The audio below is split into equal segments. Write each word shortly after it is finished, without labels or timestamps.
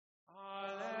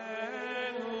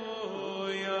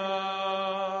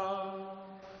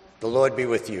The Lord be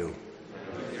with you.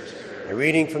 A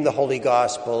reading from the Holy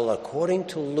Gospel according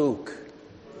to Luke.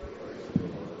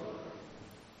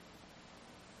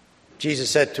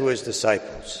 Jesus said to his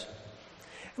disciples,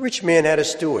 "A rich man had a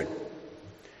steward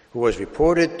who was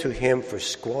reported to him for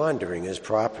squandering his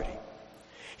property.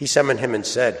 He summoned him and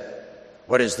said,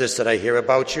 'What is this that I hear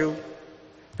about you?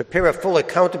 Prepare a full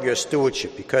account of your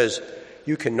stewardship, because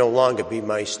you can no longer be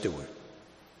my steward.'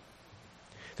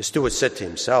 The steward said to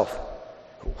himself,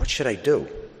 'What should I do,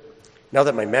 now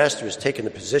that my master has taken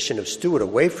the position of steward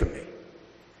away from me?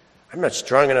 I'm not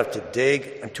strong enough to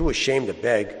dig. I'm too ashamed to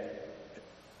beg.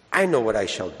 I know what I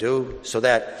shall do, so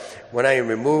that when I am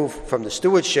removed from the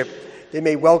stewardship, they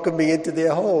may welcome me into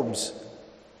their homes.'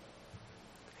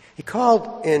 He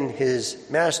called in his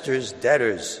master's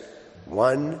debtors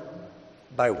one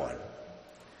by one.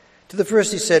 To the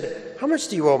first he said, 'How much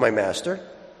do you owe my master?'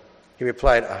 He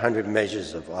replied, 100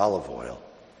 measures of olive oil.'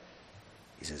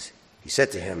 He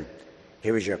said to him,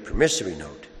 'Here is your promissory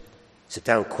note. Sit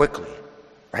down quickly.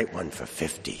 Write one for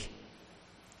 50.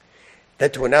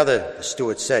 Then to another the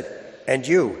steward said, 'And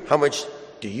you, how much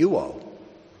do you owe?'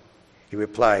 He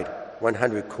replied,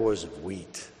 100 cores of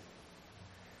wheat.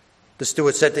 The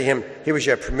steward said to him, 'Here is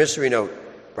your promissory note.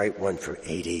 Write one for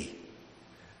 80.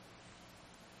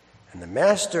 And the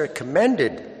master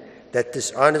commended that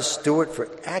dishonest steward for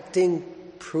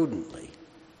acting prudently.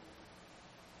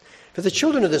 For the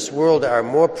children of this world are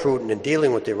more prudent in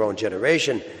dealing with their own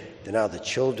generation than are the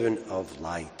children of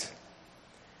light.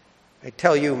 I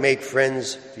tell you, make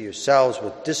friends for yourselves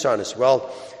with dishonest wealth,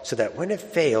 so that when it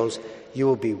fails, you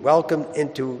will be welcomed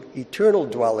into eternal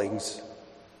dwellings.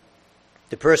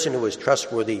 The person who is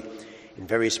trustworthy in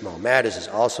very small matters is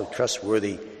also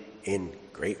trustworthy in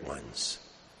great ones.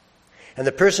 And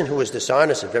the person who is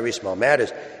dishonest in very small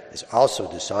matters is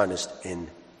also dishonest in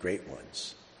great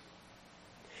ones.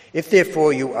 If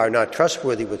therefore you are not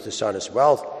trustworthy with dishonest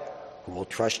wealth, who will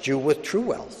trust you with true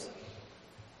wealth?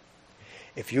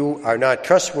 If you are not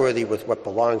trustworthy with what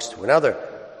belongs to another,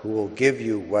 who will give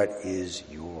you what is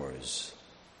yours?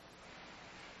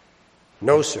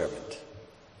 No servant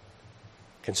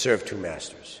can serve two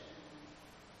masters.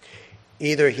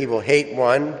 Either he will hate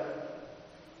one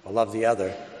or love the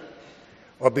other,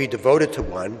 or be devoted to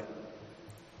one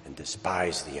and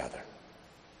despise the other.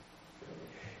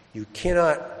 You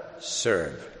cannot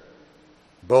serve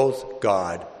both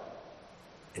God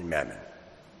and mammon.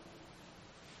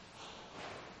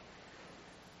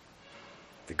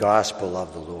 The Gospel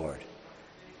of the Lord.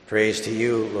 Praise to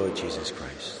you, Lord Jesus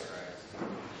Christ.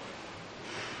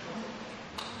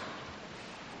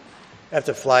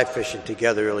 After fly fishing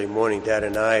together early morning, Dad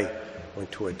and I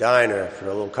went to a diner for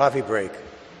a little coffee break.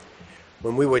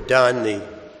 When we were done,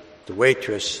 the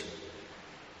waitress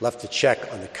left the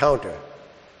check on the counter.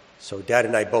 So Dad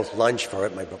and I both lunged for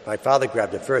it. My father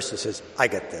grabbed it first and says, "I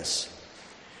got this."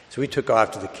 So we took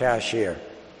off to the cashier.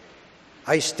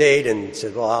 I stayed and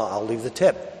said, "Well, I'll leave the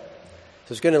tip." So I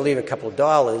was going to leave a couple of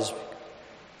dollars,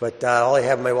 but all I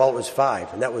had in my wallet was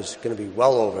 $5, and that was going to be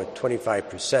well over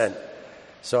 25%.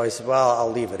 So I said, "Well,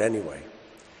 I'll leave it anyway."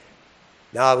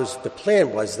 Now, the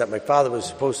plan was that my father was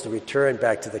supposed to return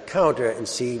back to the counter and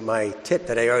see my tip,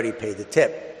 that I already paid the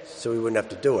tip, so he wouldn't have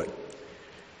to do it.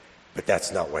 But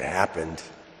that's not what happened.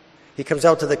 He comes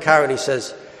out to the car and he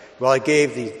says, "Well, I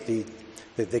gave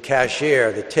the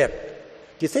cashier the tip.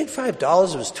 Do you think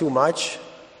 $5 was too much?"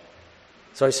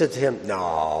 So I said to him,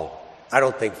 "No, I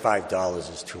don't think $5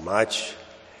 is too much.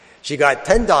 She got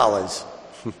 $10.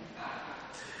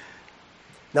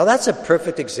 Now that's a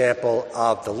perfect example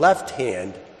of the left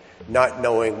hand not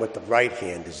knowing what the right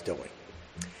hand is doing.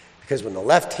 Because when the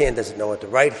left hand doesn't know what the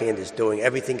right hand is doing,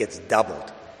 everything gets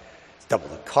doubled. It's double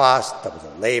the cost, double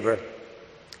the labor,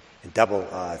 and double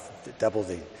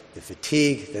the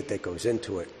fatigue that goes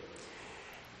into it.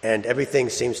 And everything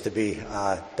seems to be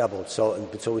doubled.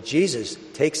 So Jesus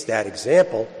takes that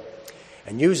example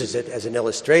and uses it as an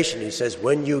illustration. He says,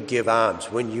 when you give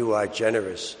alms, when you are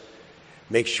generous,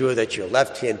 make sure that your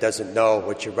left hand doesn't know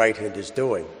what your right hand is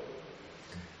doing.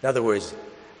 In other words,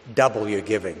 double your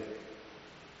giving.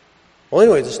 Well,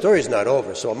 anyway, the story's not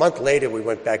over. So a month later, we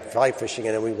went back fly fishing,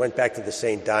 and then we went back to the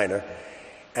same diner.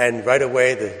 And right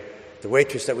away, the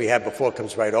waitress that we had before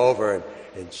comes right over,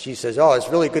 and she says, "Oh, it's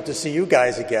really good to see you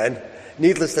guys again."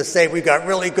 Needless to say, we got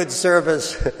really good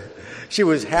service. She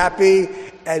was happy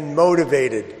and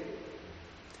motivated.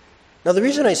 Now, the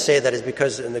reason I say that is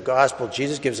because in the gospel,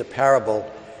 Jesus gives a parable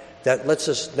that lets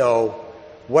us know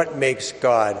what makes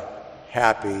God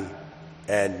happy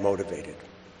and motivated.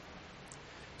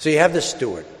 So you have the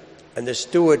steward, and the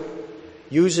steward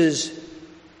uses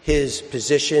his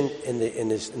position in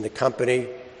the company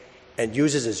and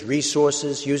uses his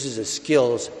resources, uses his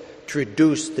skills to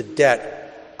reduce the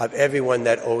debt of everyone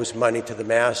that owes money to the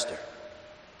master.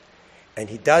 And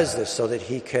he does this so that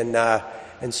he can,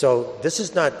 and so this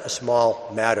is not a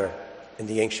small matter in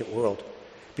the ancient world.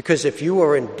 Because if you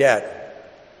were in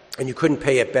debt and you couldn't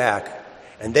pay it back,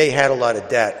 and they had a lot of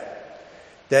debt,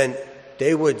 then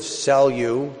they would sell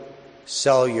you,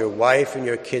 sell your wife and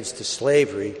your kids to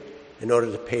slavery in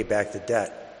order to pay back the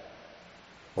debt.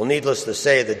 Well, needless to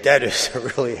say, the debtors are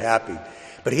really happy.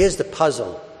 But here's the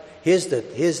puzzle. Here's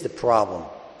the problem.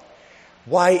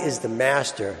 Why is the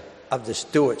master of the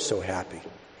steward so happy?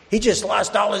 He just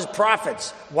lost all his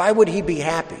profits. Why would he be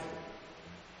happy?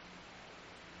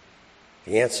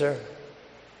 The answer?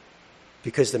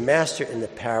 Because the master in the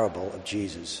parable of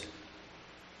Jesus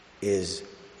is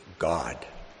God.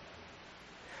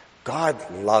 God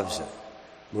loves it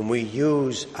when we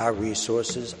use our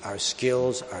resources, our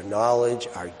skills, our knowledge,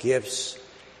 our gifts,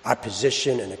 our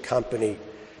position in the company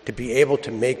to be able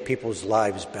to make people's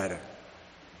lives better.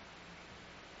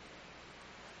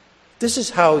 This is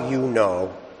how you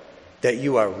know that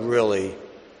you are really,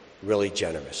 really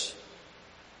generous.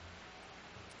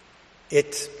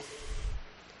 It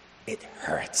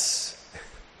hurts.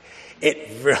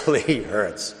 It really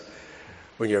hurts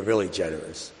when you're really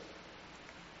generous.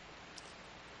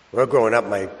 When I was growing up,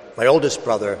 my oldest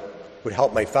brother would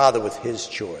help my father with his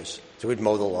chores. So we'd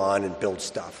mow the lawn and build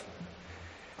stuff.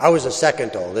 I was the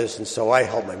second oldest, and so I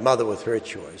helped my mother with her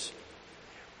chores.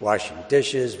 Washing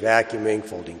dishes, vacuuming,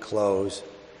 folding clothes.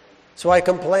 So I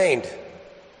complained.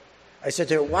 I said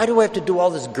to her, "Why do I have to do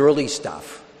all this girly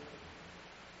stuff?"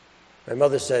 My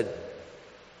mother said,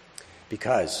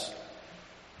 "Because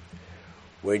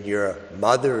when your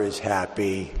mother is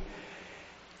happy,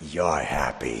 you're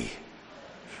happy."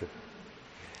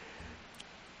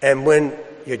 And when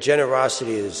your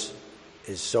generosity is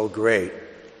so great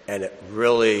and it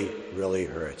really, really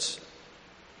hurts,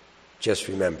 just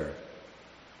remember,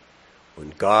 when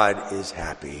God is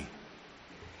happy,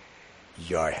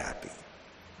 you're happy.